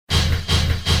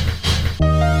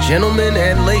Gentlemen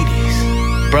and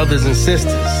ladies, brothers and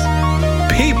sisters,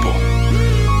 people,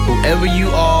 whoever you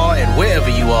are and wherever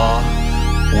you are,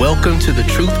 welcome to the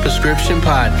Truth Prescription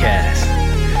Podcast.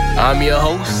 I'm your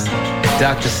host,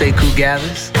 Dr. Sekou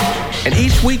Gathers, and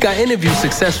each week I interview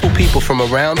successful people from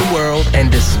around the world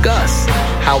and discuss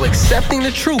how accepting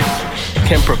the truth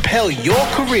can propel your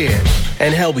career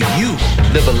and help you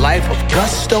live a life of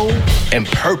gusto and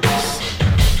purpose.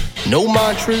 No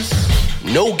mantras,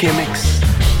 no gimmicks,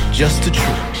 just the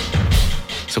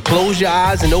truth. So close your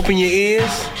eyes and open your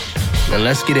ears, and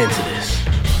let's get into this.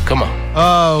 Come on.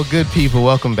 Oh, good people.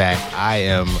 Welcome back. I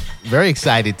am very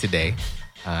excited today.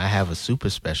 I have a super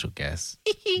special guest.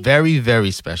 Very,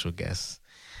 very special guest.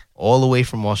 All the way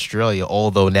from Australia,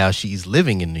 although now she's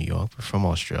living in New York, but from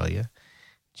Australia.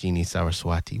 Jeannie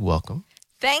Saraswati, welcome.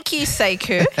 Thank you,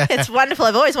 Sekou. It's wonderful.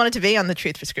 I've always wanted to be on the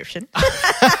Truth Prescription.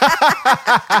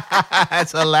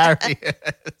 That's hilarious.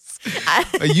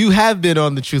 You have been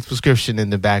on the Truth Prescription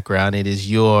in the background. It is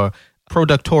your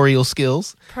productorial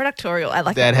skills. Productorial. I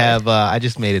like that. Have, I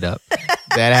just made it up,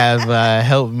 that have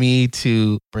helped me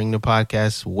to bring the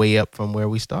podcast way up from where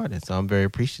we started. So I'm very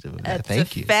appreciative of that.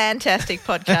 Thank you. Fantastic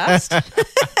podcast.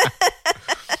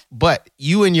 But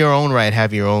you in your own right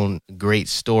have your own great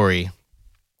story,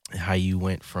 how you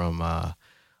went from a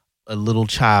little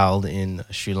child in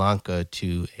Sri Lanka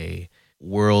to a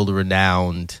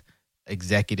world-renowned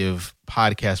executive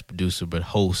podcast producer, but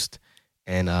host,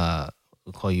 and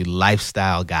we'll call you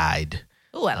lifestyle guide.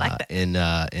 Oh, I like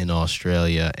that. In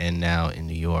Australia and now in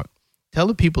New York. Tell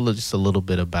the people just a little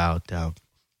bit about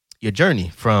your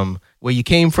journey from where you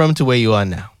came from to where you are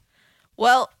now.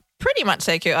 Well, pretty much,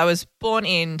 Sekou. I was born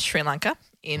in Sri Lanka,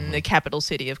 in the capital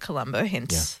city of Colombo,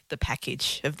 hence the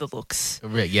package of the looks.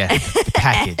 Yeah, the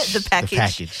package. the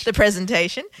package. The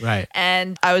presentation. Right.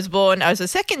 And I was the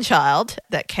second child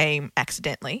that came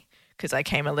accidentally because I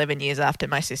came 11 years after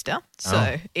my sister.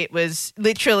 So It was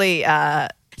literally...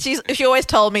 She always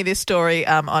told me this story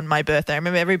on my birthday. I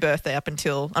remember every birthday up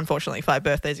until, unfortunately, 5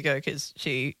 birthdays ago because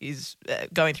she is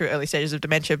going through early stages of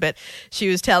dementia. But she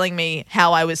was telling me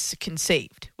how I was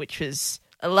conceived, which was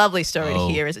a lovely story to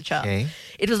hear as a child. Okay.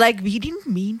 It was like, we didn't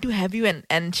mean to have you.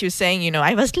 And she was saying,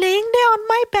 I was laying there on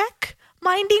my back,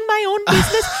 minding my own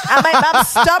business. And my mom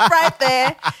stopped right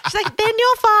there. She's like, then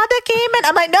your father came and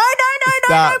I'm like, no more.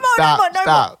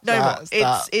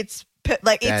 It's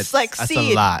like that's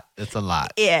seeing. a lot. That's a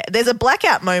lot. Yeah, there's a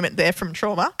blackout moment there from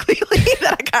trauma, clearly,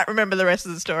 that I can't remember the rest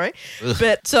of the story. Ugh.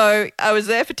 But so I was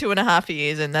there for 2.5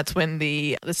 years, and that's when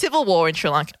the civil war in Sri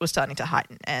Lanka was starting to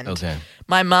heighten. And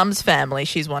my mum's family,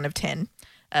 she's one of 10.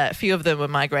 A few of them were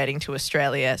migrating to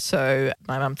Australia, so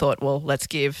my mum thought, well, let's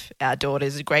give our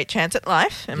daughters a great chance at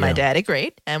life, and my dad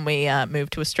agreed, and we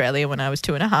moved to Australia when I was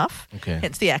 2.5,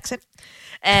 hence the accent.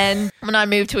 And when I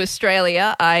moved to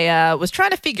Australia, I was trying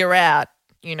to figure out,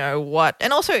 what,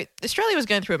 and also Australia was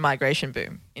going through a migration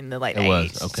boom in the late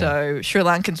 80s. So Sri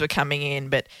Lankans were coming in,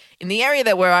 but in the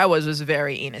area where I was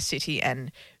very inner city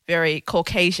and very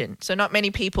Caucasian. So not many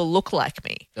people look like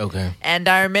me. Okay. And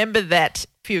I remember that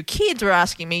a few kids were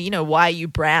asking me, why are you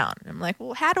brown? I'm like,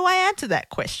 well, how do I answer that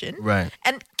question? Right.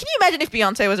 And can you imagine if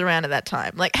Beyonce was around at that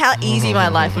time? Like how easy my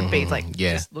life would be. It's like,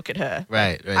 just look at her.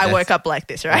 Right. I woke up like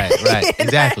this, right? Right.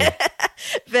 Exactly.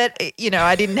 But,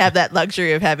 I didn't have that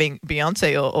luxury of having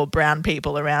Beyonce or brown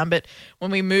people around. But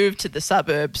when we moved to the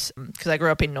suburbs, because I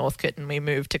grew up in Northcote and we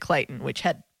moved to Clayton, which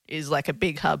is like a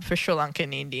big hub for Sri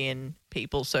Lankan Indian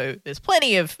people. So there's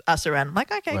plenty of us around. I'm like,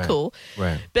 okay, cool.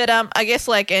 Right. But I guess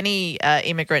like any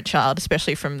immigrant child,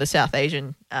 especially from the South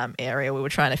Asian area, we were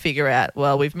trying to figure out,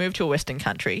 well, we've moved to a Western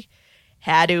country.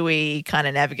 How do we kind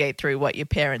of navigate through what your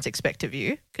parents expect of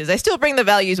you? Because they still bring the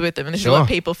values with them. And this is what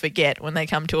people forget when they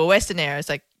come to a Western area. It's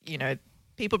like,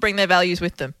 people bring their values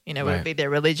with them. Whether it be their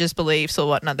religious beliefs or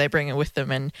whatnot, they bring it with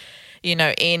them. And,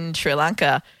 in Sri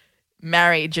Lanka,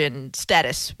 marriage and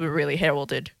status were really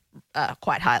heralded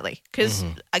quite highly because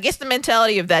I guess the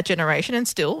mentality of that generation and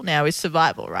still now is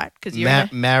survival, right?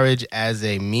 Because marriage as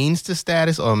a means to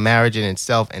status, or marriage in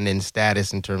itself, and then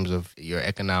status in terms of your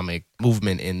economic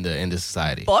movement in the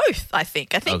society. Both, I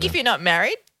think. If you're not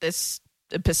married, there's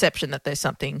a perception that there's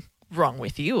something wrong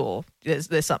with you, or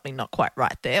there's something not quite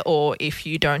right there, or if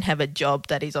you don't have a job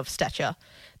that is of stature,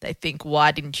 they think,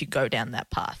 why didn't you go down that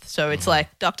path? So it's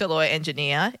like doctor, lawyer,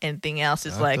 engineer. Anything else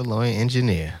is doctor, lawyer,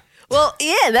 engineer. Well,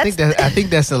 yeah, I think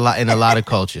that's a lot in a lot of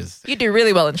cultures. You do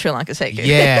really well in Sri Lanka, Sekou.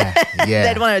 Yeah.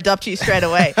 They'd want to adopt you straight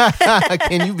away.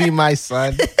 Can you be my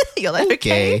son? You're like,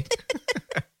 okay.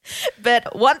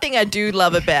 But one thing I do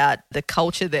love about the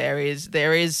culture there is,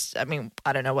 I mean,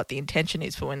 I don't know what the intention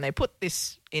is for when they put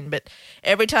this in, but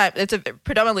every time, it's a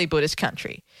predominantly Buddhist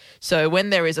country. So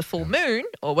when there is a full moon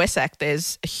or Wesak,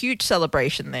 there's a huge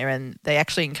celebration there, and they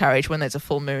actually encourage when there's a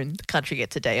full moon, the country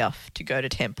gets a day off to go to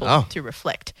temple to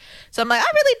reflect. So I'm like,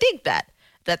 I really dig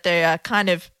that they are kind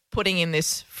of putting in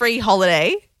this free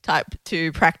holiday type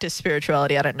to practice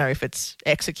spirituality. I don't know if it's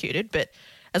executed, but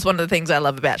that's one of the things I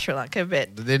love about Sri Lanka.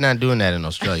 But they're not doing that in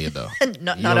Australia, though.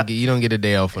 You don't get a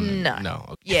day off. No.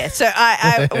 Okay. Yeah. So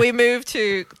we moved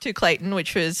to Clayton,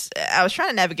 which was, I was trying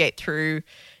to navigate through,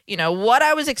 what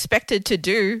I was expected to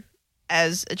do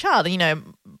as a child.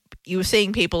 You were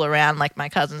seeing people around, like my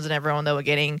cousins and everyone, they were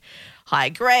getting high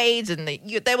grades, and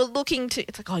they were looking to,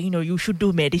 it's like, you should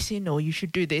do medicine or you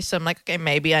should do this. So I'm like, okay,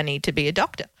 maybe I need to be a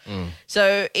doctor.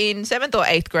 So in 7th or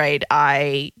 8th grade,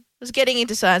 I was getting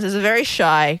into science as a very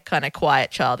shy, kind of quiet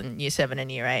child in year 7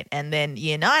 and year 8. And then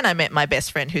year 9, I met my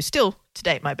best friend, who's still to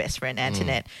date my best friend,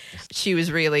 Antoinette. She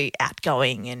was really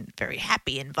outgoing and very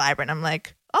happy and vibrant. I'm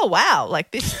like, oh, wow,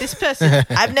 like this person,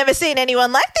 I've never seen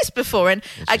anyone like this before. And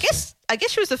I guess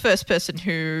she was the first person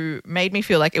who made me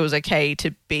feel like it was okay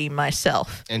to be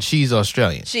myself. And she's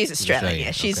Australian. She's Australian,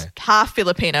 yeah. She's half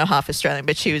Filipino, half Australian,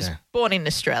 but she was born in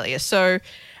Australia. So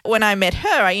when I met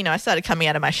her, I started coming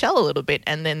out of my shell a little bit,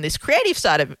 and then this creative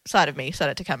side of me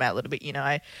started to come out a little bit.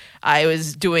 I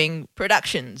was doing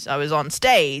productions. I was on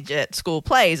stage at school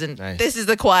plays, and this is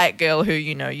the quiet girl who,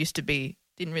 used to be,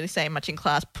 didn't really say much in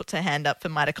class, puts her hand up for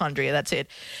mitochondria, that's it.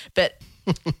 But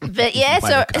yeah,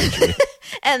 so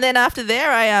and then after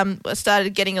there I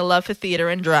started getting a love for theatre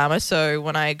and drama. So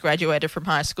when I graduated from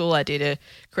high school, I did a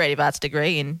creative arts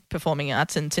degree in performing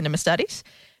arts and cinema studies.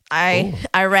 I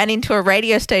ran into a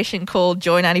radio station called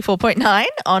Joy 94.9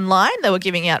 online. They were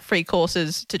giving out free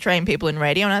courses to train people in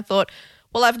radio, and I thought,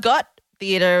 well, I've got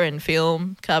theatre and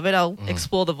film covered. I'll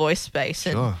explore the voice space.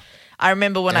 Sure. And I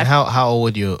remember when how old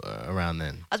were you around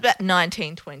then? I was about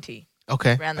 19, 20.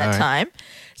 Okay. Around that time.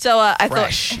 So I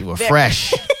thought... You were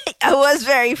fresh. I was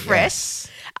very fresh. Yes.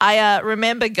 I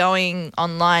remember going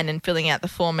online and filling out the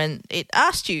form, and it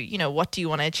asked you, what do you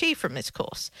want to achieve from this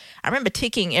course? I remember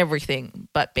ticking everything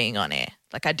but being on air.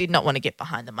 Like, I did not want to get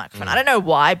behind the microphone. I don't know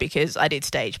why, because I did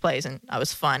stage plays and I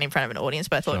was fine in front of an audience,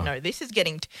 but I thought, no, this is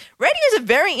getting... Radio is a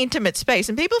very intimate space,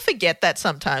 and people forget that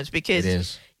sometimes because... It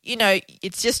is.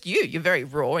 It's just you. You're very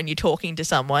raw and you're talking to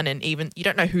someone, and even you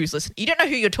don't know who's listening. You don't know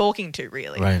who you're talking to,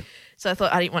 really. Right. So I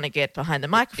thought I didn't want to get behind the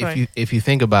microphone. If you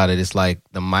think about it, it's like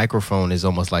the microphone is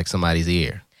almost like somebody's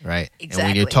ear, right? Exactly. And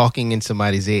when you're talking in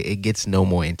somebody's ear, it gets no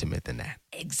more intimate than that.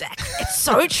 Exactly. It's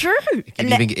so true.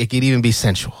 It could even be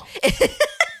sensual.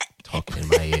 Talking in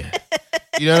my ear.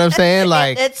 You know what I'm saying?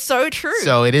 Like, it's so true.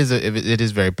 So it is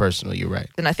very personal. You're right.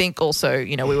 And I think also,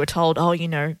 we were told,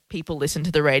 people listen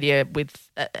to the radio with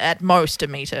at most a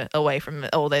meter away from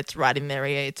that's right in their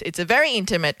ear. It's a very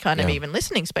intimate kind of even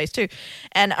listening space too.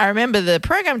 And I remember the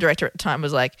program director at the time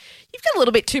was like, "You've got a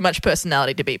little bit too much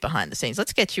personality to be behind the scenes.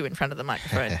 Let's get you in front of the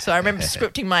microphone." So I remember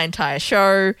scripting my entire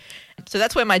show. So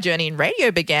that's where my journey in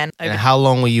radio began. And how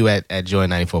long were you at Joy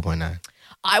 94.9?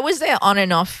 I was there on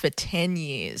and off for 10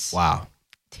 years. Wow.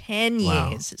 10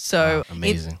 years. So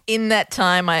amazing. In that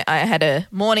time, I had a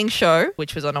morning show,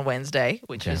 which was on a Wednesday,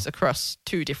 which was across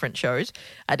 2 different shows.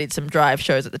 I did some drive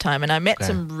shows at the time, and I met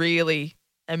some really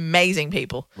amazing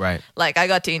people. Right. Like, I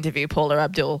got to interview Paula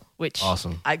Abdul, which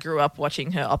I grew up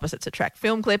watching her Opposites Attract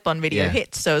film clip on Video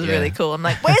Hits, so it was really cool. I'm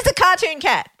like, where's the cartoon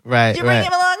cat? Right. Did you bring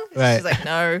him along? Right. She's like,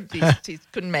 no, he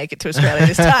couldn't make it to Australia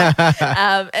this time.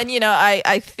 And,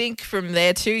 I think from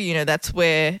there too, that's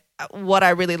where what I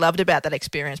really loved about that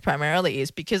experience primarily is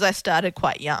because I started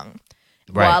quite young.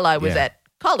 Right. While I was at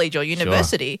college or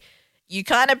university, you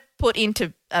kind of put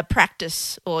into a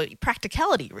practice or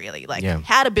practicality, really, like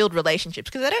how to build relationships,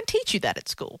 because they don't teach you that at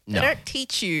school. No. They don't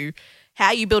teach you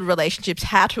how you build relationships,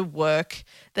 how to work.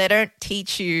 They don't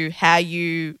teach you how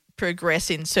you progress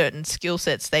in certain skill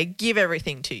sets. They give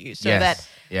everything to you. So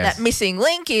that missing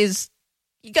link is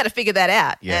you got to figure that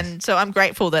out. Yes. And so I'm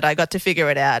grateful that I got to figure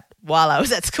it out while I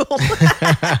was at school.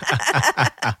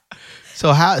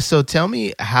 So tell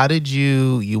me, how did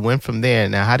you went from there?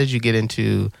 Now, how did you get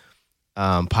into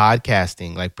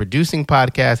podcasting, like producing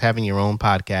podcasts, having your own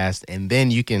podcast, and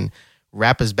then you can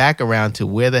wrap us back around to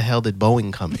where the hell did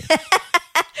Boeing come in?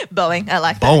 Boeing, I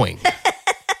like Boeing.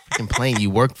 Freaking plane, you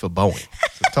worked for Boeing.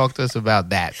 So talk to us about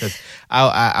that, because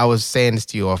I was saying this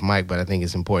to you off mic, but I think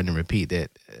it's important to repeat that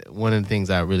one of the things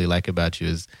I really like about you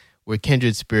is we're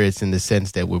kindred spirits in the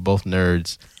sense that we're both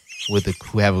nerds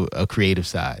who have a creative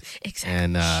side. Exactly.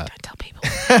 And don't tell people.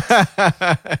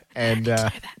 and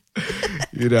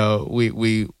You know,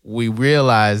 we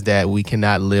realize that we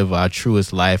cannot live our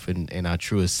truest life and our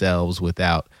truest selves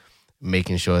without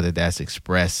making sure that that's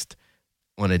expressed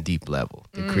on a deep level,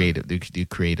 the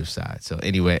creative side. So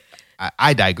anyway,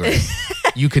 I digress.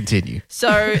 You continue.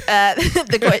 So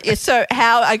so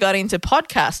how I got into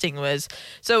podcasting was,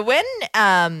 so when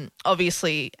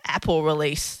obviously Apple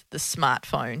released the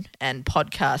smartphone and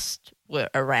podcasts were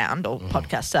around, or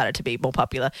podcasts started to be more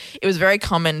popular, it was very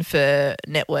common for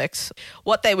networks.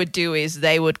 What they would do is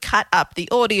they would cut up the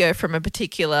audio from a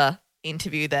particular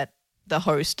interview that the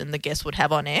host and the guest would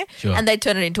have on air, and they'd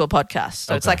turn it into a podcast.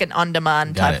 So it's like an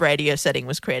on-demand type radio setting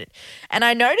was created. And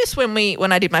I noticed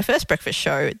when I did my first breakfast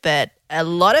show that a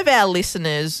lot of our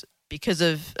listeners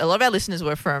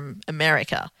were from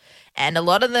America, and a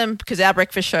lot of them, because our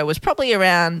breakfast show was probably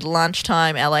around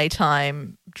lunchtime, LA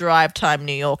time, drive time,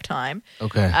 New York time.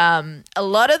 Okay. A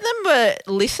lot of them were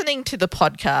listening to the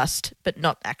podcast, but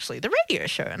not actually the radio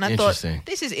show. And I thought,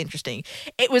 this is interesting.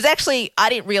 It was actually, I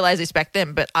didn't realize this back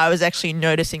then, but I was actually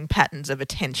noticing patterns of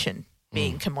attention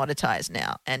being commoditized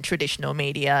now, and traditional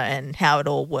media and how it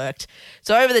all worked.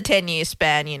 So over the 10-year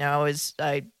span, you know,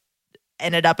 I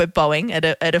ended up at Boeing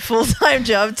at a full-time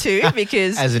job too,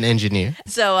 because as an engineer.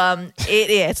 So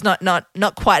it's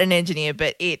not quite an engineer,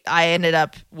 but I ended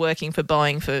up working for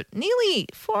Boeing for nearly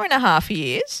 4.5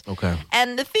 years. Okay.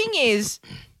 And the thing is,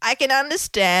 I can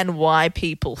understand why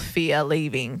people fear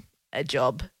leaving a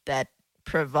job that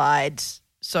provides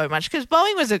so much, because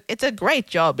Boeing it's a great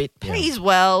job. It pays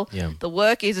well. Yeah. The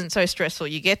work isn't so stressful.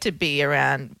 You get to be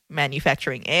around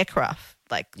manufacturing aircraft.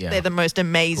 Like they're the most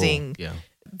amazing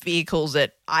vehicles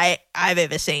that I've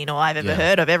ever seen or I've ever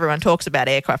heard of. Everyone talks about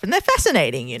aircraft and they're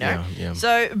fascinating, you know. Yeah.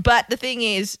 So, but the thing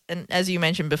is, and as you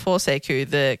mentioned before, Sekou,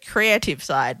 the creative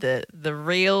side, the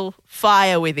real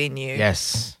fire within you.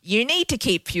 Yes. You need to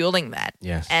keep fueling that.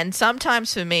 Yes. And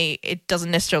sometimes for me, it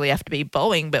doesn't necessarily have to be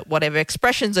Boeing, but whatever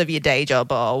expressions of your day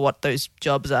job or what those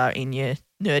jobs are in your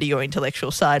nerdy or intellectual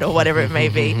side or whatever it may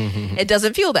be, it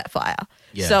doesn't fuel that fire.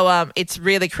 Yeah. So it's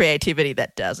really creativity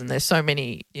that does, and there's so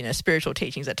many, you know, spiritual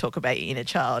teachings that talk about your inner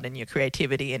child and your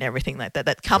creativity and everything like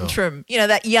that comes from, you know,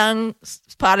 that young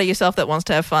part of yourself that wants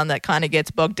to have fun, that kind of gets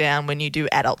bogged down when you do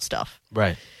adult stuff.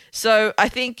 Right. So I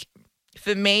think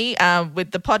for me,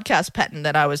 with the podcast pattern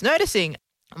that I was noticing,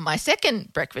 my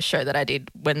second breakfast show that I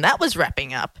did when that was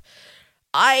wrapping up,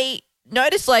 I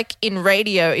noticed like in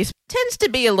radio tends to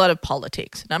be a lot of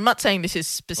politics. And I'm not saying this is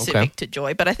specific to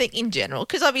Joy, but I think in general,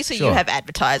 because obviously you have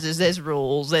advertisers, there's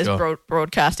rules, there's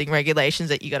broadcasting regulations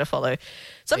that you got to follow.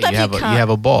 Sometimes you have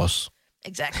a boss.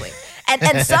 Exactly.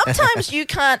 And sometimes you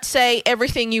can't say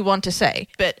everything you want to say.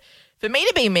 But for me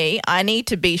to be me, I need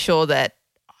to be sure that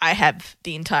I have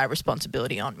the entire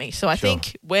responsibility on me. So I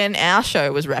think when our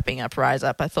show was wrapping up, Rise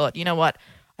Up, I thought, you know what?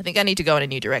 I think I need to go in a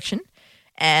new direction.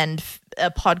 And a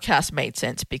podcast made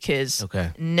sense because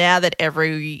now that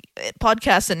every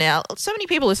podcasts are now, so many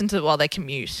people listen to it while they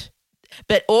commute.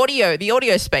 But the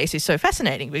audio space is so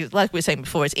fascinating because, like we were saying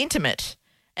before, it's intimate.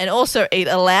 And also it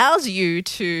allows you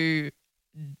to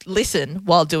listen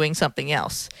while doing something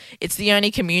else. It's the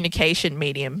only communication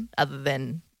medium other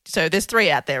than, so there's 3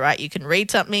 out there, right? You can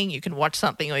read something, you can watch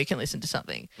something, or you can listen to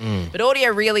something. But audio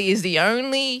really is the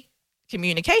only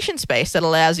communication space that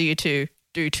allows you to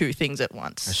do 2 things at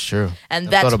once. That's true. And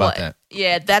that's why,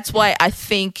 that's why I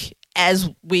think as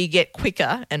we get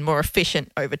quicker and more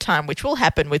efficient over time, which will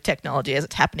happen with technology as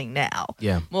it's happening now,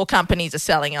 more companies are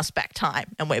selling us back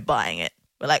time and we're buying it.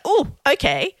 We're like, oh,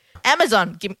 okay.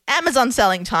 Amazon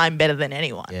selling time better than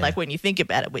anyone. Yeah. Like when you think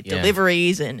about it with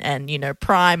deliveries and you know,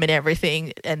 Prime and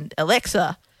everything and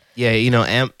Alexa. Yeah, you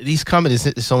know, these companies,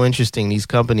 it's so interesting. These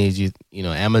companies, you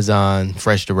know, Amazon,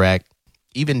 Fresh Direct,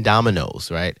 even Domino's,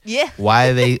 right? Yeah. Why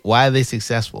are they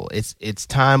successful? It's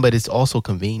time, but it's also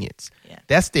convenience. Yeah.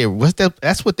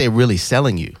 That's what they're really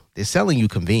selling you. They're selling you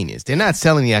convenience. They're not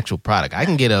selling the actual product. I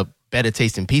can get a better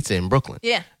tasting pizza in Brooklyn.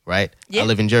 Yeah. Right? Yeah. I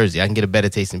live in Jersey. I can get a better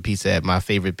tasting pizza at my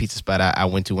favorite pizza spot I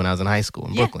went to when I was in high school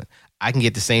in Brooklyn. I can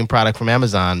get the same product from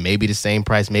Amazon, maybe the same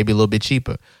price, maybe a little bit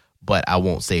cheaper, but I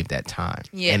won't save that time.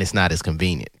 Yeah. And it's not as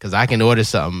convenient because I can order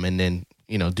something and then,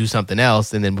 you know, do something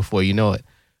else, and then before you know it,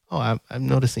 I'm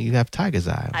noticing you have Tiger's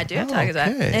Eye. I do have Tiger's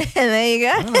Eye. There you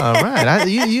go. All right.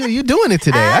 You're doing it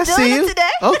today. I see you. Today.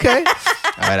 Okay.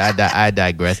 All right. I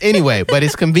digress. Anyway, but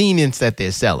it's convenience that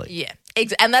they're selling. Yeah.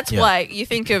 And that's why you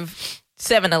think of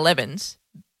 7-Elevens,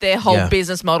 their whole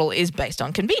business model is based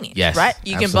on convenience, right?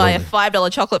 You can buy a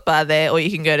 $5 chocolate bar there, or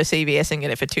you can go to CVS and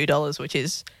get it for $2, which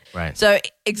is right. So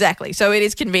exactly. So it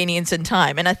is convenience and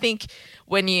time. And I think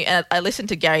when I listen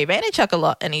to Gary Vaynerchuk a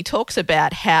lot, and he talks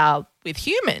about how with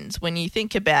humans, when you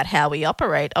think about how we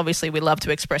operate, obviously we love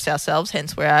to express ourselves,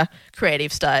 hence where our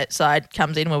creative side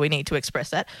comes in, where we need to express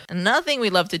that. Another thing we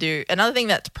love to do, another thing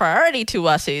that's priority to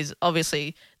us is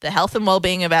obviously the health and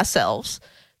well-being of ourselves,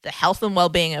 the health and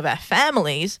well-being of our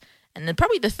families, and then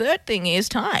probably the third thing is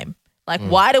time. Like,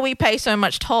 why do we pay so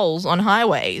much tolls on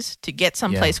highways to get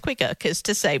someplace quicker? Because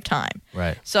to save time.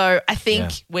 Right. So I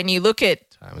think when you look at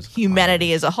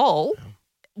humanity as a whole,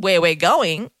 where we're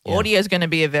going, audio is going to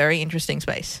be a very interesting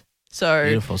space. So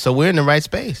beautiful. So we're in the right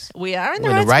space. We are in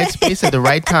the right space at the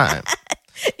right time.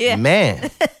 Yeah.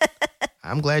 Man,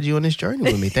 I'm glad you're on this journey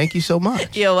with me. Thank you so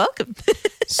much. You're welcome.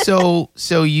 So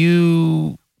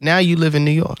you live in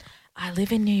New York. I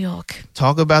live in New York.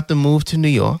 Talk about the move to New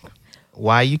York,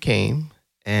 why you came,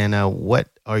 and what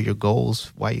are your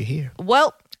goals while you're here?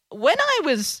 Well, when I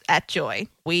was at Joy,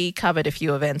 we covered a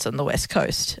few events on the West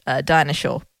Coast. Dinah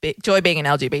Shore, Joy being an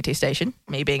LGBT station,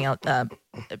 me being a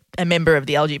member of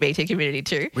the LGBT community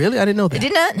too. Really? I didn't know that. You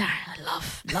didn't know?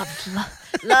 No, I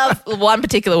love one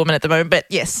particular woman at the moment, but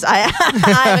yes,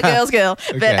 I'm a girl's girl.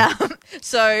 Okay.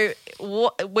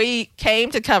 But we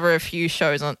came to cover a few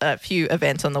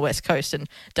events on the West Coast, and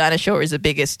Dinah Shore is the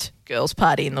biggest girls'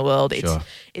 party in the world.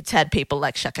 It's had people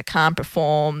like Shaka Khan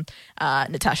perform,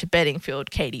 Natasha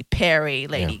Bedingfield, Katy Perry,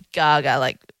 Lady Gaga.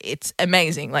 Like, it's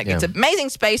amazing. Like, it's an amazing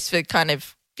space for kind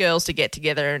of girls to get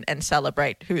together and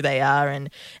celebrate who they are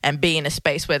and be in a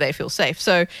space where they feel safe.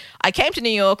 So I came to New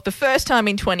York the first time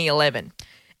in 2011.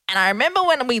 And I remember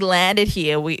when we landed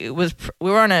here, we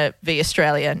were on a V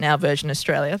Australia, now Virgin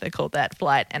Australia, they called that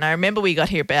flight. And I remember we got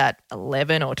here about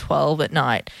 11 or 12 at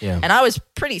night. Yeah. And I was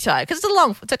pretty tired because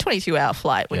it's a 22-hour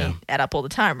flight when you add up all the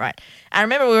time, right? I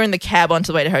remember we were in the cab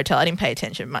onto the way to the hotel. I didn't pay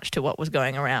attention much to what was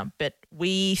going around, but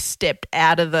we stepped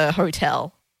out of the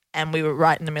hotel and we were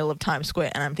right in the middle of Times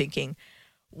Square. And I'm thinking,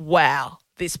 wow,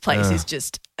 this place is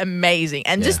just amazing.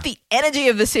 And just the energy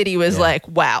of the city was like,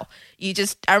 wow.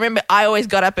 I remember I always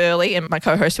got up early, and my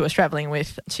co-host who I was traveling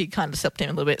with, she kind of slept in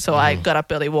a little bit. So I got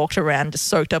up early, walked around, just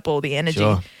soaked up all the energy.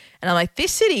 Sure. And I'm like,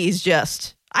 this city is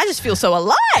I just feel so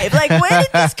alive. Like, where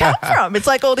did this come from? It's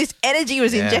like all this energy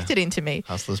was injected into me.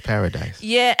 Hustler's paradise.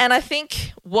 Yeah. And I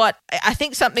think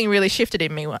something really shifted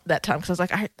in me that time, because I was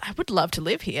like, I would love to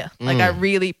live here. Like, I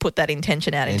really put that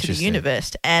intention out into the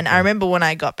universe. And I remember when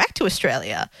I got back to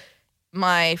Australia,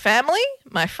 my family,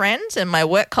 my friends, and my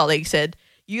work colleagues said,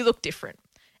 you look different.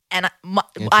 And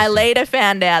I later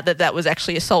found out that was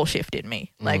actually a soul shift in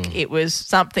me. Like, it was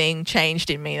something changed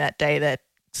in me that day that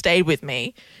stayed with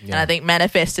me. And I think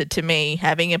manifested to me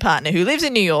having a partner who lives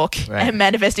in New York and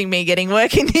manifesting me getting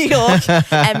work in New York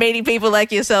and meeting people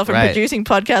like yourself and producing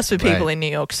podcasts for people in New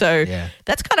York. So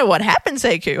that's kind of what happened,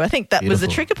 Sekou. I think that was the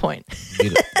trigger point.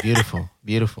 Beautiful.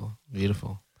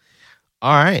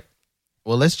 All right.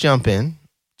 Well, let's jump in.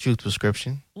 Truth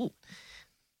Prescription. Ooh.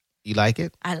 You like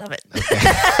it? I love it.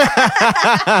 Okay.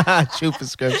 Truth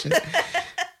Prescription.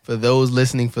 For those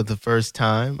listening for the first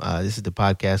time, this is the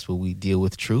podcast where we deal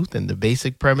with truth. And the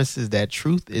basic premise is that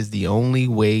truth is the only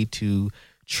way to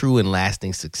true and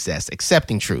lasting success.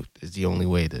 Accepting truth is the only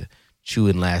way to true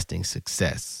and lasting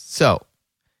success. So,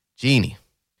 Jeannie,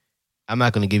 I'm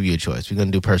not going to give you a choice. We're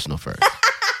going to do personal first.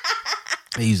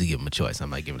 I usually give them a choice. I'm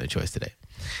not giving a choice today.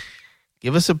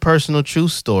 Give us a personal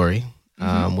truth story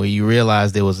where you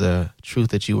realized there was a truth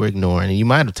that you were ignoring. And you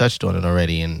might have touched on it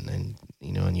already in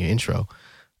your intro.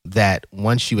 That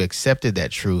once you accepted that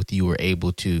truth, you were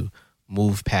able to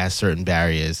move past certain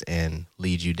barriers and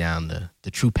lead you down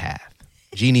the true path.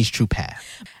 Jeannie's true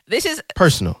path. This is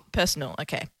personal. Personal,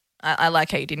 okay. I like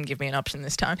how you didn't give me an option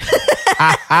this time.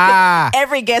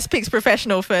 Every guest picks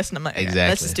professional first, and I'm like, okay,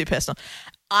 let's just do personal.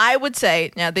 I would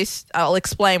say, now this, I'll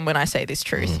explain when I say this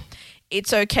truth.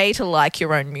 It's okay to like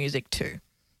your own music too.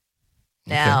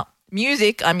 Now,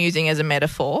 music I'm using as a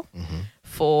metaphor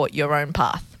for your own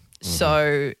path.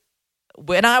 So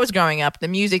when I was growing up, the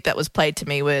music that was played to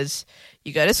me was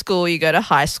you go to school, you go to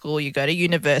high school, you go to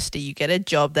university, you get a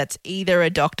job that's either a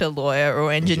doctor, lawyer,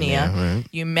 or engineer. Right.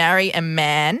 You marry a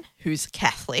man who's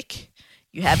Catholic.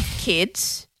 You have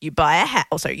kids. You buy a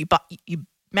house. You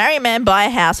marry a man, buy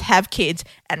a house, have kids,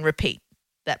 and repeat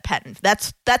that pattern.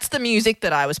 That's the music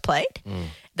that I was played.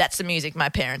 That's the music my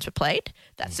parents were played.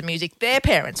 That's the music their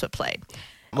parents were played.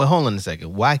 Well, hold on a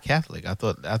second. Why Catholic? I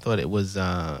thought it was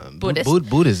Buddhist.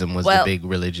 Buddhism was the big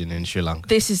religion in Sri Lanka.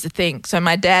 This is the thing. So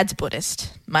my dad's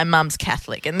Buddhist. My mum's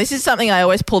Catholic. And this is something I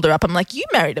always pulled her up. I'm like, you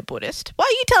married a Buddhist. Why are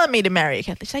you telling me to marry a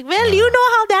Catholic? She's like, well, you know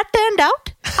how that turned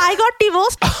out. I got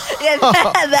divorced.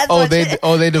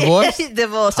 They divorced?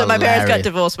 Divorced. So my parents got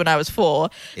divorced when I was 4.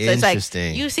 So Interesting. it's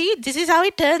like, you see, this is how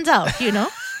it turns out, you know.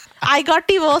 I got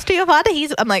divorced to your father.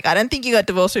 I'm like, I don't think you got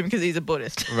divorced to him because he's a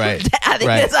Buddhist. Right. I think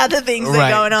there's other things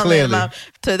that are going on there, Mum.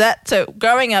 So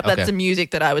growing up, that's the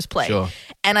music that I was playing. Sure.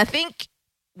 And I think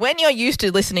when you're used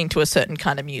to listening to a certain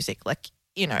kind of music, like,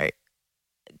 you know,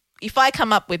 if I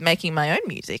come up with making my own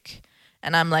music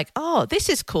and I'm like, oh, this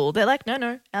is cool, they're like,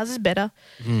 no, ours is better.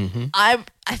 Mm-hmm. I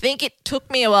think it took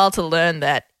me a while to learn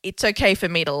that it's okay for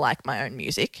me to like my own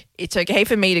music. It's okay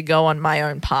for me to go on my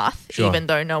own path, even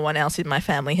though no one else in my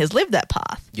family has lived that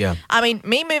path. Yeah. I mean,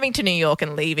 me moving to New York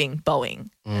and leaving Boeing,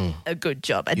 a good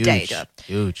job, a day job.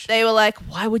 Huge. They were like,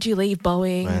 why would you leave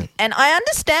Boeing? Right. And I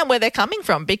understand where they're coming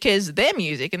from because their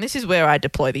music, and this is where I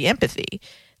deploy the empathy,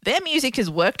 their music has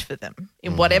worked for them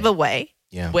in whatever way,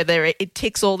 whether it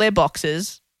ticks all their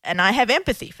boxes, and I have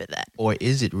empathy for that. Or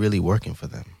is it really working for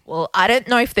them? Well, I don't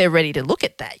know if they're ready to look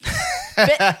at that yet.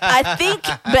 But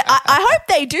I hope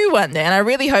they do one day, and I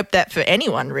really hope that for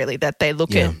anyone really, that they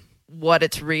look at what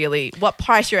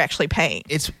price you're actually paying.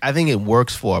 I think it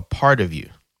works for a part of you,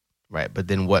 right? But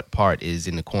then what part is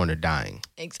in the corner dying?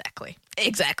 Exactly.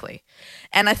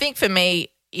 And I think for me,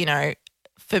 you know,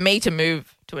 for me to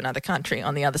move to another country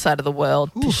on the other side of the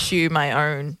world, pursue my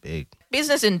own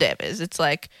business endeavors, it's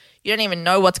like you don't even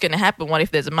know what's going to happen. What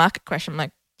if there's a market crash? I'm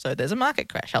like, so there's a market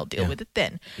crash. I'll deal with it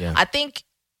then. Yeah. I think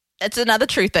it's another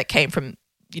truth that came from,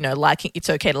 you know, liking, it's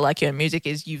okay to like your own music,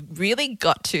 is you've really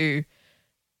got to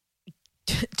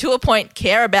a point,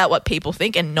 care about what people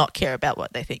think and not care about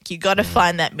what they think. You got to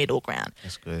find that middle ground.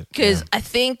 That's good. Because I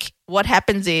think what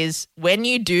happens is when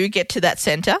you do get to that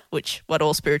center, which what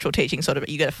all spiritual teaching sort of,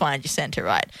 you got to find your center,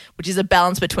 right? Which is a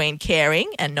balance between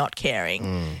caring and not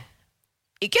caring.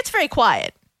 It gets very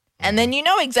quiet. And then you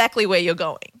know exactly where you're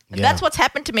going. And that's what's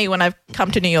happened to me when I've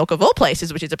come to New York, of all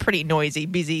places, which is a pretty noisy,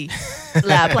 busy,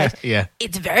 loud place.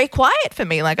 It's very quiet for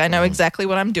me. Like I know exactly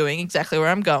what I'm doing, exactly where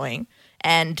I'm going.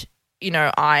 And, you know,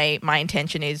 my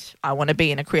intention is I want to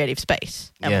be in a creative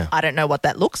space. And I don't know what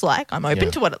that looks like. I'm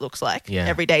open to what it looks like.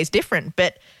 Every day is different.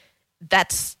 But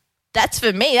that's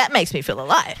for me, that makes me feel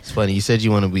alive. It's funny. You said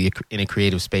you want to be in a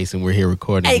creative space and we're here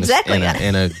recording exactly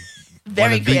in a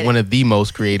one of the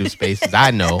most creative spaces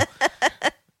I know.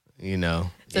 You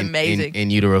know, it's amazing. In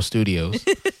Utero Studios.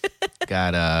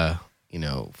 Got you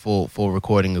know, full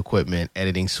recording equipment,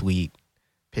 editing suite,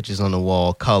 pictures on the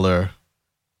wall, color,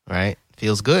 right?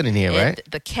 Feels good in here, right?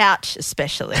 The couch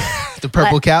especially. The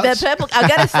purple couch? The purple, I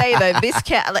got to say though, this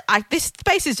couch, this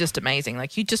space is just amazing.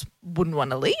 Like you just wouldn't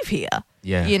want to leave here.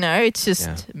 Yeah. You know, it's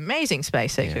just amazing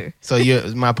space, Sekou. So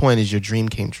my point is your dream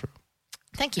came true.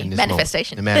 Thank you.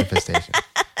 Manifestation. The manifestation.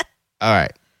 All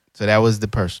right. So that was the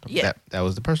personal. Yeah. That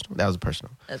was the personal. That was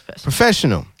personal. That's personal.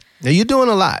 Professional. Now you're doing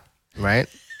a lot, right?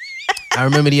 I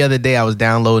remember the other day I was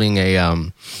downloading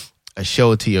a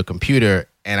show to your computer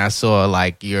and I saw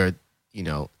like your,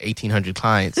 1,800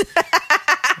 clients.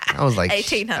 I was like,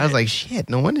 1,800. I was like, shit.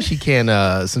 No wonder she can't.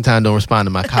 Sometimes don't respond to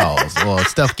my calls, or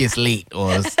stuff gets late,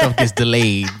 or stuff gets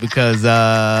delayed because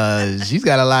she's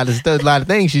got a lot of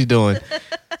things she's doing.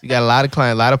 You got a lot of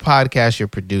clients, a lot of podcasts you're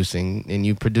producing, and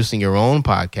you're producing your own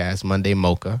podcast, Monday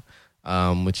Mocha,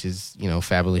 which is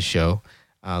fabulous show,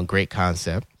 great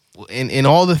concept, and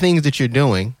all the things that you're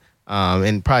doing.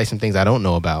 And probably some things I don't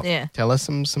know about. Yeah. Tell us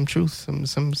some truth,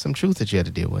 some truth that you had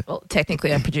to deal with. Well,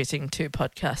 technically, I'm producing 2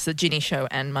 podcasts: The Ginny Show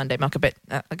and Monday Mocha. But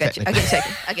I get you.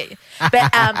 I get you.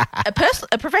 But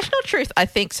a professional truth, I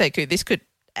think, Sekou, this could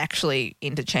actually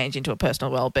interchange into a personal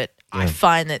world. But I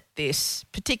find that this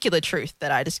particular truth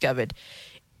that I discovered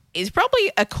is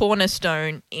probably a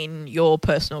cornerstone in your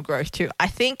personal growth too. I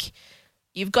think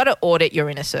you've got to audit your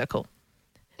inner circle,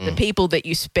 the people that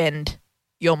you spend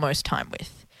your most time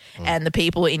with. And the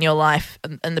people in your life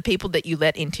and the people that you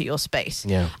let into your space.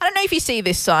 Yeah. I don't know if you see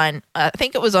this sign. I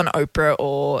think it was on Oprah,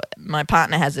 or my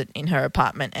partner has it in her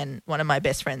apartment and one of my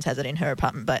best friends has it in her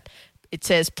apartment. But it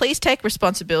says, please take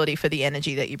responsibility for the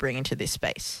energy that you bring into this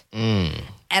space. And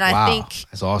I think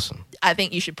that's awesome. I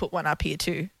think you should put one up here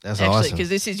too. That's awesome. Because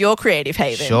this is your creative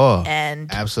haven. Sure.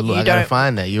 And absolutely. I gotta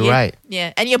find that. You're right.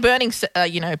 Yeah. And you're burning,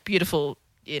 beautiful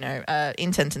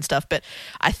incense and stuff, but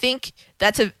I think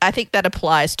that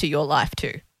applies to your life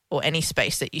too, or any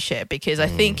space that you share, because I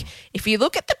think if you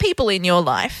look at the people in your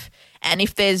life and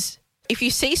if you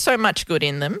see so much good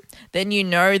in them, then you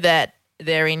know that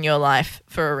they're in your life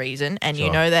for a reason, and you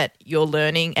know that you're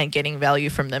learning and getting value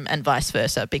from them, and vice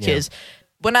versa, because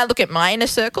when I look at my inner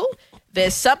circle,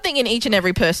 there's something in each and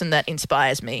every person that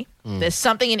inspires me. There's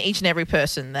something in each and every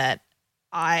person that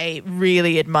I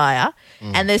really admire,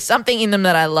 and there's something in them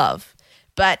that I love.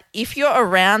 But if you're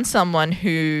around someone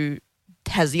who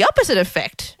has the opposite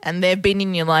effect and they've been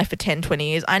in your life for 10, 20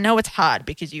 years, I know it's hard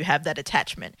because you have that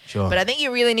attachment. Sure. But I think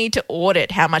you really need to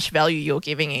audit how much value you're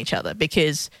giving each other,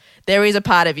 because there is a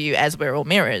part of you, as we're all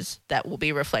mirrors, that will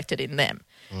be reflected in them.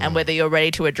 And whether you're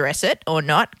ready to address it or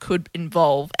not could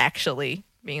involve actually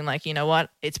being like, you know what,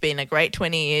 it's been a great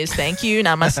 20 years. Thank you.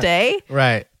 Namaste.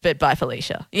 Right. But bye,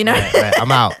 Felicia. You know? Right.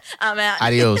 I'm out. I'm out.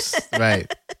 Adios. Right.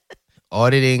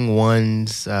 Auditing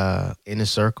one's inner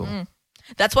circle.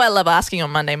 That's why I love asking on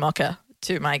Monday Mocha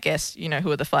to my guests, you know,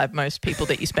 who are the 5 most people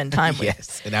that you spend time with.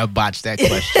 Yes. And I botched that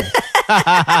question. No,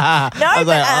 I was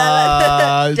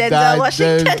like, Denzel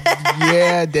Washington.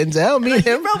 Yeah, Denzel. Meet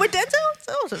him. Bro, with Denzel? It's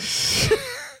awesome.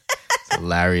 It's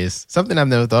hilarious. Something I've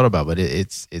never thought about, but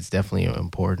it's definitely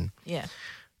important. Yeah.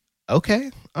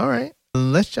 Okay. All right.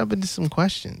 Let's jump into some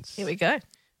questions. Here we go. I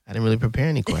didn't really prepare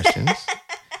any questions.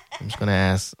 I'm just going to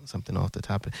ask something off the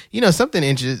top. You know, something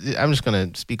interesting. I'm just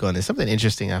going to speak on this. Something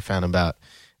interesting I found about,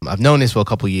 I've known this for a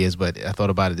couple of years, but I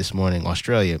thought about it this morning.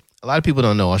 Australia. A lot of people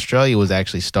don't know Australia was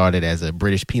actually started as a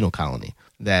British penal colony.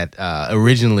 That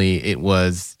originally it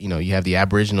was, you know, you have the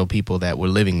Aboriginal people that were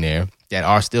living there, that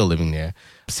are still living there,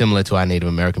 similar to our Native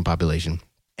American population.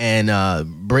 And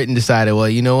Britain decided, well,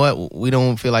 you know what? We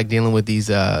don't feel like dealing with these,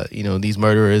 these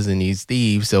murderers and these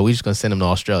thieves, so we're just going to send them to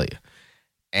Australia.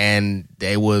 And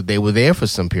they were there for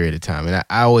some period of time. And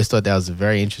I always thought that was a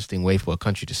very interesting way for a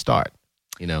country to start,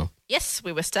 you know? Yes,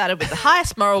 we were started with the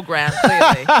highest moral ground,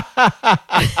 clearly.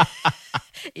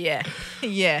 Yeah.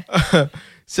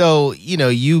 So, you know,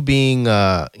 you being,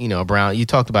 a brown, you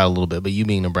talked about it a little bit, but you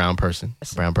being a brown person,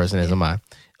 as am I,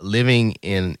 living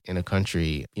in a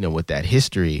country, you know, with that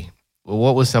history,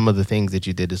 what were some of the things that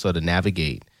you did to sort of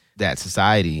navigate that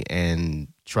society and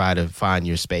try to find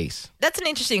your space? That's an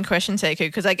interesting question, Sekou,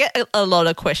 because I get a lot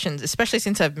of questions, especially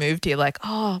since I've moved here, like,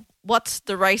 oh, what's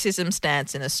the racism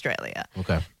stance in Australia?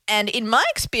 Okay. And in my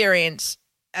experience,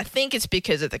 I think it's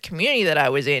because of the community that I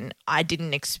was in, I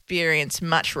didn't experience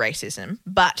much racism.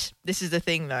 But this is the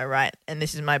thing though, right? And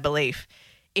this is my belief.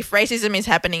 If racism is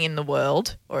happening in the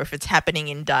world, or if it's happening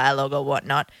in dialogue or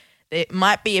whatnot, there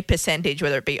might be a percentage,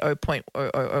 whether it be 0.1%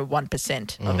 or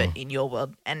 1% of it in your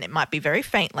world. And it might be very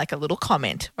faint, like a little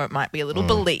comment, or it might be a little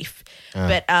belief.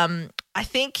 But I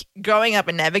think growing up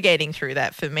and navigating through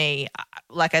that for me,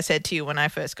 like I said to you when I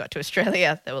first got to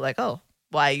Australia, they were like, oh,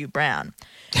 why are you brown?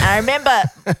 And I remember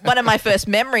one of my first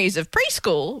memories of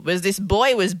preschool was this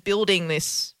boy was building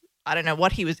this, I don't know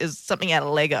what it was something out of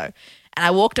Lego. And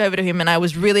I walked over to him and I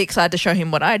was really excited to show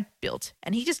him what I'd built.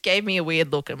 And he just gave me a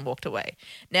weird look and walked away.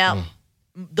 Now,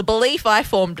 the belief I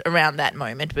formed around that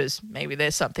moment was maybe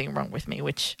there's something wrong with me,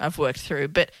 which I've worked through.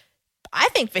 But I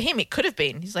think for him it could have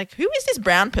been, he's like, who is this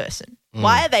brown person?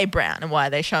 Why are they brown and why are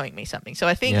they showing me something? So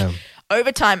I think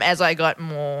over time, as I got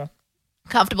more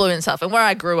comfortable in myself, and where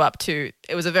I grew up too,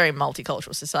 it was a very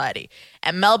multicultural society.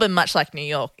 And Melbourne, much like New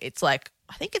York, it's like,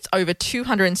 I think it's over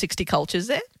 260 cultures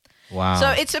there. Wow. So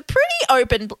it's a pretty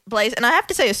open place. And I have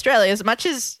to say, Australia, as much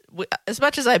as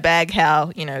I bag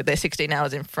how, you know, they're 16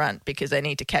 hours in front because they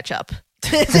need to catch up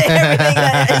to everything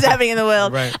that is happening in the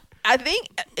world, right. I think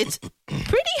it's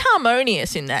pretty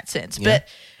harmonious in that sense. Yeah. But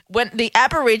when the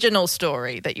Aboriginal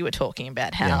story that you were talking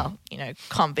about, how, you know,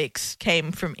 convicts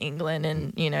came from England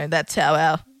and, you know, that's how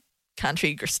our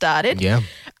country started. Yeah.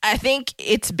 I think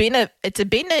it's been a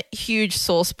huge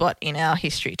sore spot in our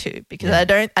history too, because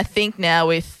I think now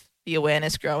with the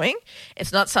awareness growing,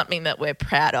 it's not something that we're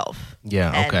proud of.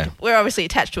 Yeah, and okay. We're obviously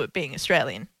attached to it being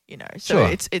Australian, you know,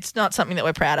 so it's not something that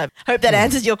we're proud of. Hope that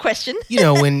answers your question. You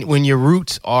know, when your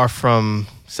roots are from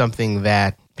something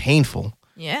that painful,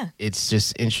 it's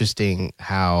just interesting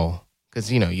how,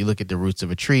 because, you know, you look at the roots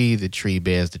of a tree, the tree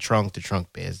bears the trunk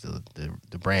bears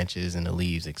the branches and the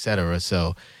leaves, etc.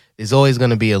 So there's always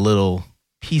going to be a little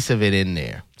piece of it in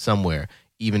there somewhere,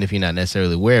 even if you're not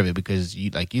necessarily aware of it, because you,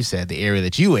 like you said, the area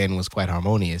that you were in was quite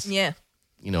harmonious. Yeah.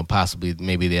 You know, possibly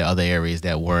maybe there are other areas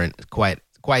that weren't quite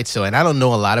so. And I don't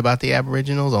know a lot about the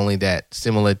Aboriginals, only that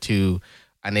similar to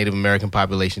a Native American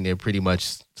population, they're pretty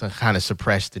much kind of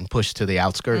suppressed and pushed to the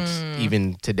outskirts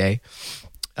even today.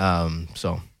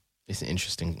 So it's an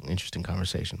interesting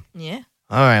conversation. Yeah.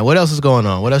 All right. What else is going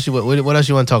on? What else you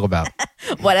want to talk about?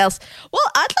 What else? Well,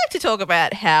 I'd like to talk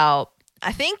about how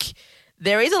I think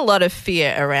there is a lot of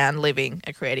fear around living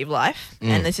a creative life.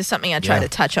 And this is something I try to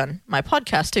touch on my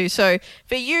podcast too. So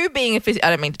for you being a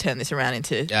I don't mean to turn this around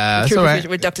into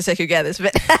with Dr. Sekou Gathers,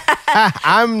 but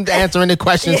I'm answering the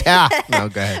questions. No,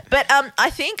 go ahead. But I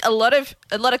think a lot of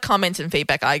comments and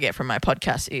feedback I get from my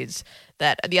podcast is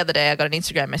that the other day I got an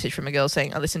Instagram message from a girl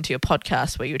saying, I listened to your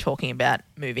podcast where you were talking about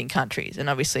moving countries. And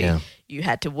obviously you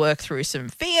had to work through some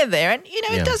fear there. And,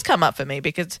 it does come up for me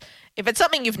because if it's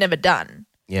something you've never done,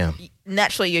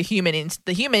 naturally the human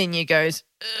in you goes,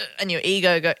 and your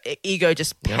ego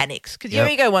just panics because your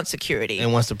ego wants security.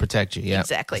 And wants to protect you. Yeah,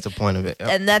 exactly. That's the point of it. Yep.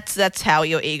 And that's how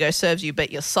your ego serves you.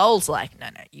 But your soul's like, no,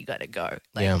 you got to go.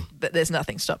 There's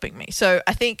nothing stopping me. So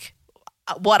I think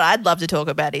what I'd love to talk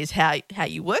about is how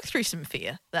you work through some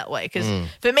fear that way. Because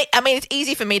for me, I mean, it's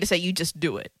easy for me to say you just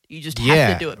do it. You just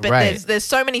have to do it. But there's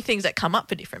so many things that come up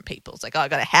for different people. It's like, I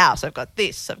got a house. I've got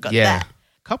this. I've got that.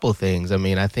 Couple of things. I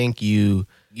mean, I think you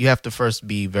have to first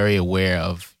be very aware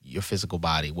of your physical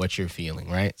body, what you're feeling,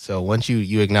 right? So once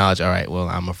you acknowledge, all right, well,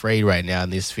 I'm afraid right now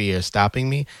and this fear is stopping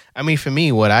me. I mean, for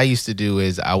me, what I used to do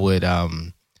is I would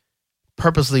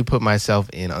purposely put myself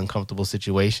in uncomfortable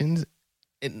situations,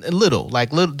 do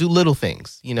little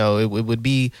things. It would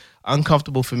be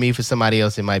uncomfortable for me. For somebody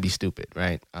else, it might be stupid,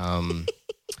 right?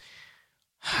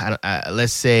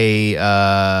 Let's say,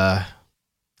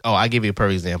 I'll give you a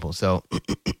perfect example. So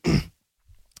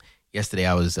yesterday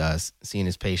I was seeing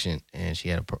this patient and she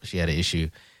had an issue,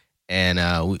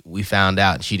 and we found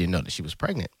out and she didn't know that she was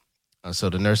pregnant.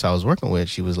 So the nurse I was working with,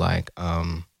 she was like,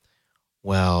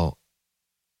 well,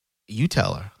 you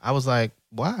tell her. I was like,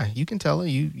 why? You can tell her.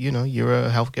 You're a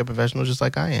healthcare professional just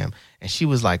like I am. And she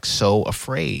was like so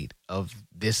afraid of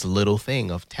this little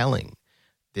thing of telling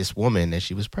this woman that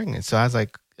she was pregnant. So I was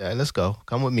like, let's go.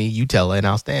 Come with me. You tell her and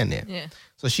I'll stand there. Yeah.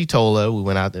 So she told her. We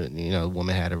went out there. The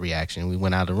woman had a reaction. We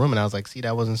went out of the room and I was like, see,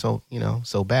 that wasn't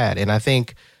so bad. And I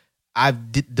think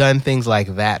I've done things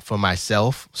like that for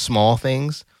myself, small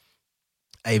things.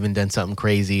 I even done something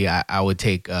crazy. I would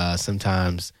take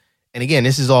sometimes, and again,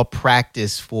 this is all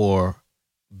practice for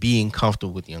being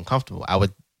comfortable with the uncomfortable. I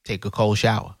would take a cold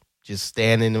shower, just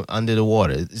standing under the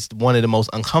water. It's one of the most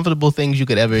uncomfortable things you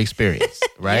could ever experience,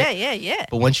 right? Yeah.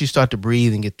 But once you start to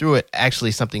breathe and get through it,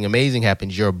 actually something amazing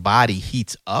happens. Your body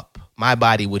heats up. My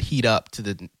body would heat up to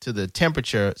the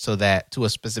temperature to a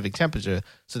specific temperature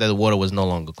so that the water was no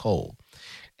longer cold.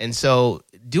 And so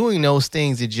doing those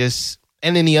things,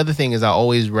 and then the other thing is I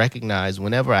always recognize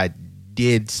whenever I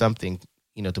did something,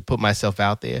 to put myself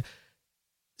out there,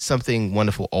 something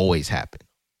wonderful always happened.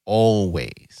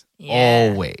 Always.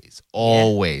 Yeah.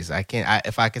 Always. Yeah.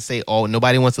 If I could say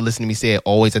nobody wants to listen to me say it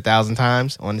always 1,000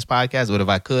 times on this podcast, but if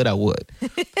I could, I would.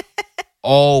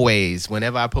 Always,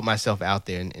 whenever I put myself out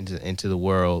there into the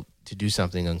world to do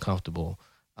something uncomfortable,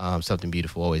 something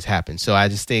beautiful always happens. So I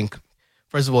just think,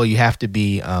 first of all, you have to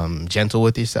be gentle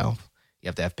with yourself. You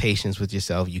have to have patience with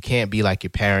yourself. You can't be like your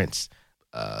parents,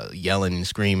 yelling and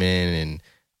screaming and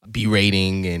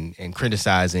berating and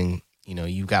criticizing.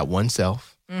 You've got one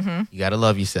self. Mm-hmm. You got to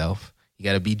love yourself. You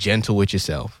got to be gentle with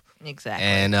yourself. Exactly.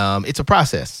 And it's a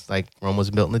process. Like Rome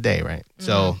wasn't built in a day, right? Mm-hmm.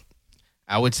 So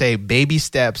I would say baby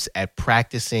steps at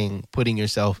practicing putting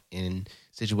yourself in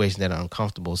situations that are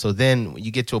uncomfortable. So then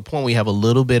you get to a point where you have a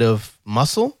little bit of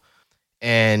muscle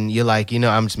and you're like,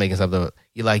 I'm just making something up.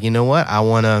 You're like, you know what? I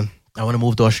want to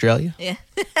move to Australia. Yeah.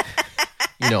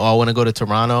 Or I want to go to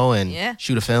Toronto and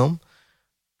shoot a film.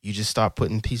 You just start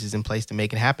putting pieces in place to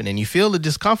make it happen. And you feel the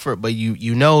discomfort, but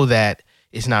you know that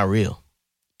it's not real.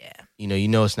 Yeah. You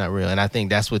know it's not real. And I think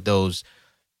that's what those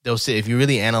if you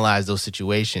really analyze those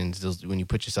situations, when you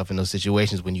put yourself in those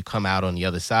situations, when you come out on the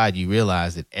other side, you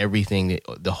realize that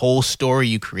the whole story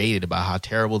you created about how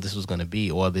terrible this was going to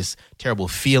be or this terrible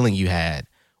feeling you had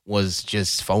was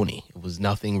just phony. It was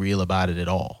nothing real about it at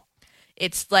all.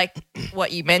 It's like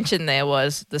what you mentioned there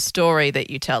was the story that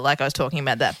you tell, like I was talking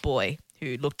about that boy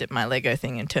who looked at my Lego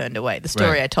thing and turned away. The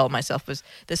story I told myself was,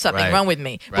 there's something wrong with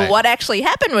me. But what actually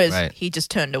happened was he just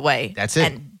turned away. That's it.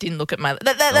 And didn't look at my...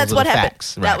 That's what happened.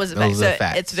 Facts. That was the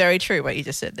fact. So it's very true what you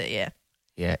just said there, yeah.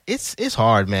 Yeah, it's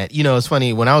hard, man. It's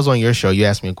funny. When I was on your show, you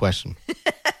asked me a question.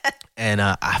 And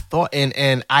I thought...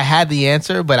 And I had the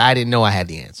answer, but I didn't know I had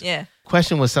the answer. Yeah.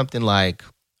 Question was something like,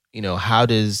 how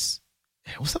does...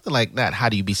 It was something like, not how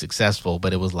do you be successful,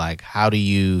 but it was like, how do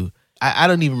you... I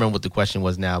don't even remember what the question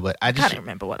was now, but I can't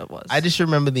remember what it was. I just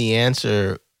remember the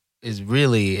answer is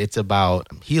really, it's about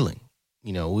healing.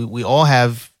 We all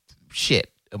have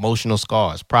shit, emotional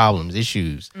scars, problems,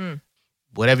 issues,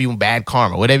 bad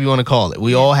karma, whatever you want to call it.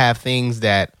 We all have things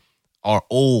that are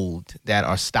old that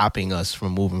are stopping us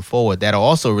from moving forward that are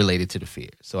also related to the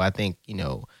fear. So I think,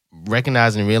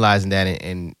 recognizing and realizing that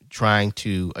and trying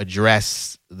to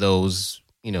address those,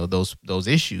 those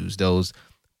issues, those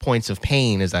points of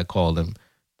pain, as I call them,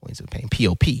 points of pain,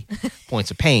 POP, points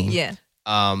of pain. Yeah.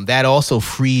 That also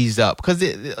frees up, because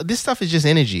this stuff is just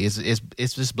energy.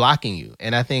 It's just blocking you.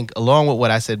 And I think, along with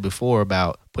what I said before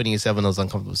about putting yourself in those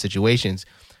uncomfortable situations,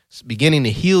 beginning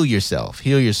to heal yourself,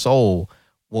 heal your soul,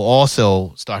 will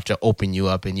also start to open you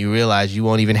up, and you realize you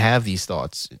won't even have these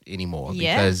thoughts anymore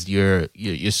because you're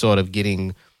sort of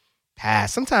getting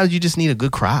past. Sometimes you just need a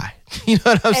good cry. You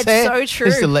know what I'm saying? It's so true.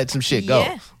 Just to let some shit go.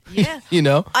 Yeah.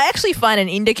 I actually find an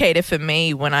indicator for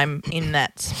me when I'm in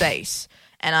that space,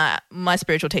 and my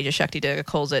spiritual teacher Shakti Durga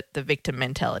calls it the victim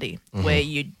mentality, where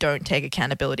you don't take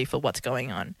accountability for what's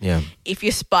going on. Yeah. If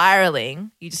you're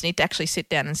spiraling, you just need to actually sit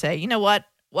down and say, you know what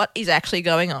is actually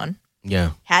going on?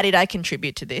 Yeah. How did I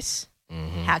contribute to this?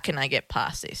 How can I get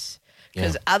past this?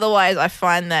 Because otherwise I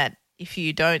find that if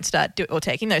you don't start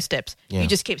taking those steps, you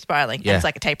just keep spiraling. And it's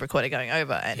like a tape recorder going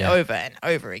over and over and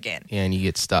over again. Yeah, and you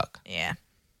get stuck. Yeah.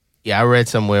 Yeah, I read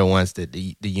somewhere once that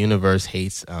the universe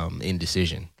hates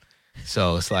indecision.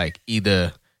 So it's like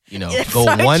either, go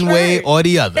so one true. way or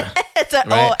the other.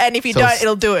 Right? And if you don't,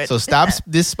 it'll do it. So stop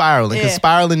this spiraling, because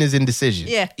spiraling is indecision.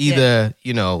 Yeah. Either,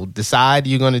 decide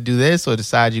you're going to do this or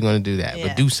decide you're going to do that. Yeah.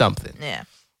 But do something. Yeah.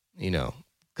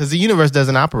 Because the universe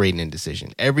doesn't operate in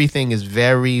indecision. Everything is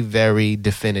very, very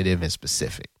definitive and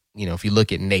specific. If you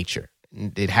look at nature,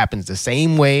 it happens the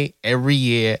same way every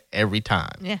year, every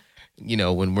time. Yeah.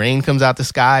 When rain comes out the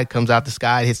sky, it comes out the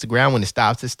sky, it hits the ground. When it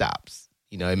stops, it stops.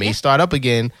 It may start up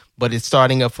again, but it's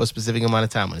starting up for a specific amount of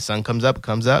time. When the sun comes up, it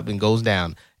comes up and goes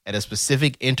down at a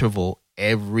specific interval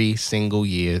every single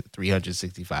year,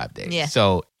 365 days. Yeah.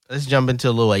 So let's jump into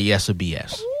a little yes or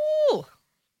BS. Ooh.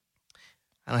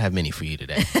 I don't have many for you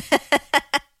today.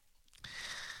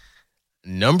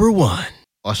 Number 1,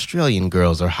 Australian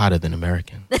girls are hotter than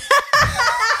American. So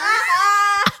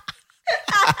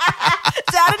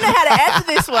I don't know how to answer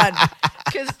this one,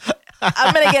 because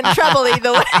I'm going to get in trouble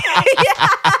either way.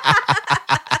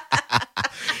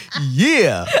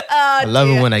 Yeah. I love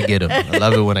it when I get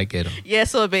them.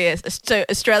 Yes or BS? So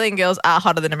Australian girls are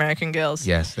hotter than American girls?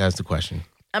 Yes, that's the question.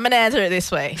 I'm going to answer it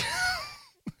this way.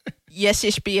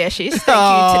 Yes-ish, BS-ish.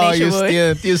 Thank you, Tanisha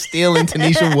Wood. You're stealing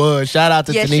Tanisha Wood. Shout out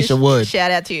to Tanisha Wood.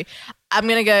 Shout out to you. I'm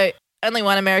going to go, only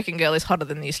one American girl is hotter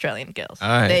than the Australian girls. All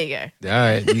right. There you go. All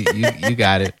right. You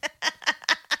got it.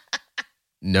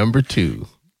 Number 2.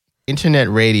 Internet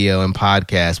radio and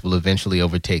podcasts will eventually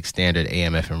overtake standard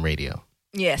AM/FM radio.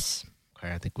 Yes.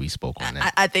 Okay, I think we spoke on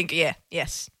that. I think,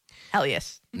 yes. Hell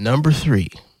yes. Number 3.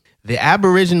 The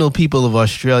Aboriginal people of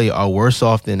Australia are worse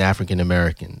off than African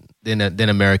American, than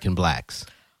American blacks.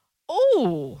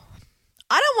 Oh,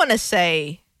 I don't want to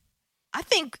say. I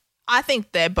think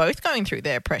they're both going through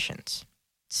their oppressions.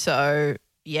 So,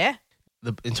 yeah.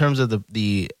 In terms of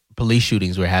the police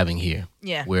shootings we're having here,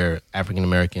 where African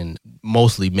American,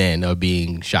 mostly men, are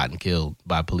being shot and killed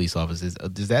by police officers.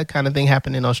 Does that kind of thing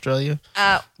happen in Australia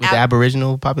with the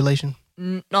Aboriginal population?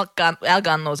 Our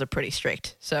gun laws are pretty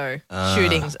strict, so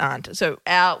shootings aren't. So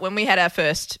when we had our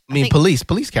first,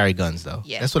 police carry guns though.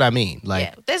 Yeah, that's what I mean.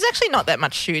 There's actually not that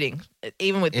much shooting,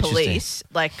 even with police.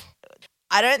 I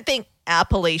don't think our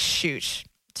police shoot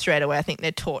straight away. I think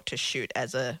they're taught to shoot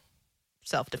as a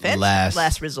self-defense,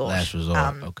 last resort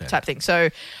okay. type thing. So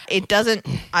it doesn't,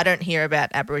 I don't hear about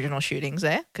Aboriginal shootings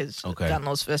there, because gun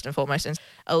laws first and foremost. And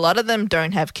a lot of them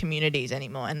don't have communities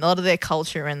anymore, and a lot of their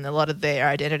culture and a lot of their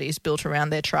identity is built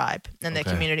around their tribe and their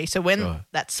community. So when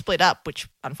that split up, which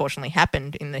unfortunately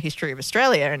happened in the history of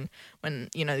Australia, and when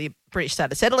the British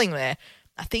started settling there,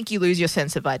 I think you lose your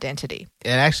sense of identity. It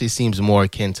actually seems more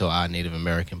akin to our Native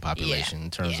American population in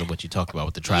terms of what you talked about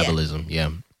with the tribalism. Yeah.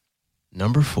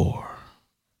 Number 4.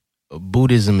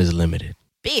 Buddhism is limited.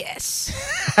 BS.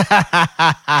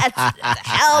 That's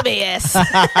hell BS.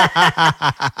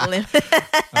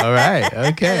 All right.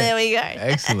 Okay. There we go.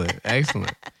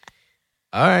 Excellent.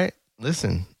 All right.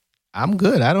 Listen, I'm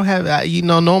good. I don't have,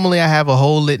 normally I have a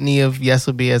whole litany of yes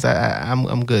or BS.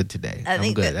 I'm good today.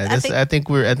 I'm good. I think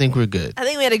we're good. I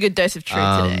think we had a good dose of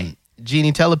truth today.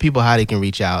 Jeannie, tell the people how they can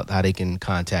reach out, how they can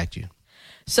contact you.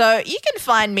 So you can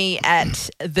find me at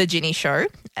The Ginny Show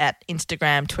at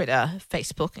Instagram, Twitter,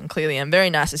 Facebook, and clearly I'm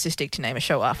very narcissistic to name a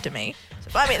show after me.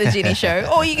 So find me at The Ginny Show,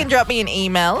 or you can drop me an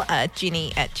email at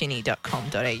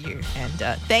ginny@ginny.com.au. And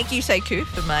thank you, Sekou,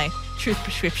 for my truth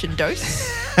prescription dose.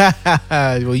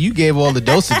 Well, you gave all the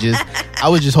dosages. I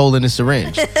was just holding a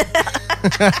syringe. You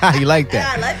like that?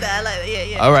 Yeah, I like that.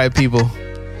 Yeah. All right, people.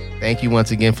 Thank you once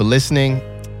again for listening.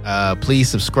 Please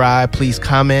subscribe. Please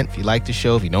comment if you like the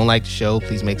show. If you don't like the show,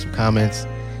 please make some comments.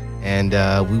 And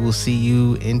we will see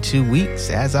you in 2 weeks.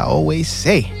 As I always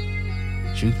say,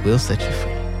 truth will set you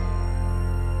free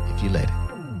if you let it.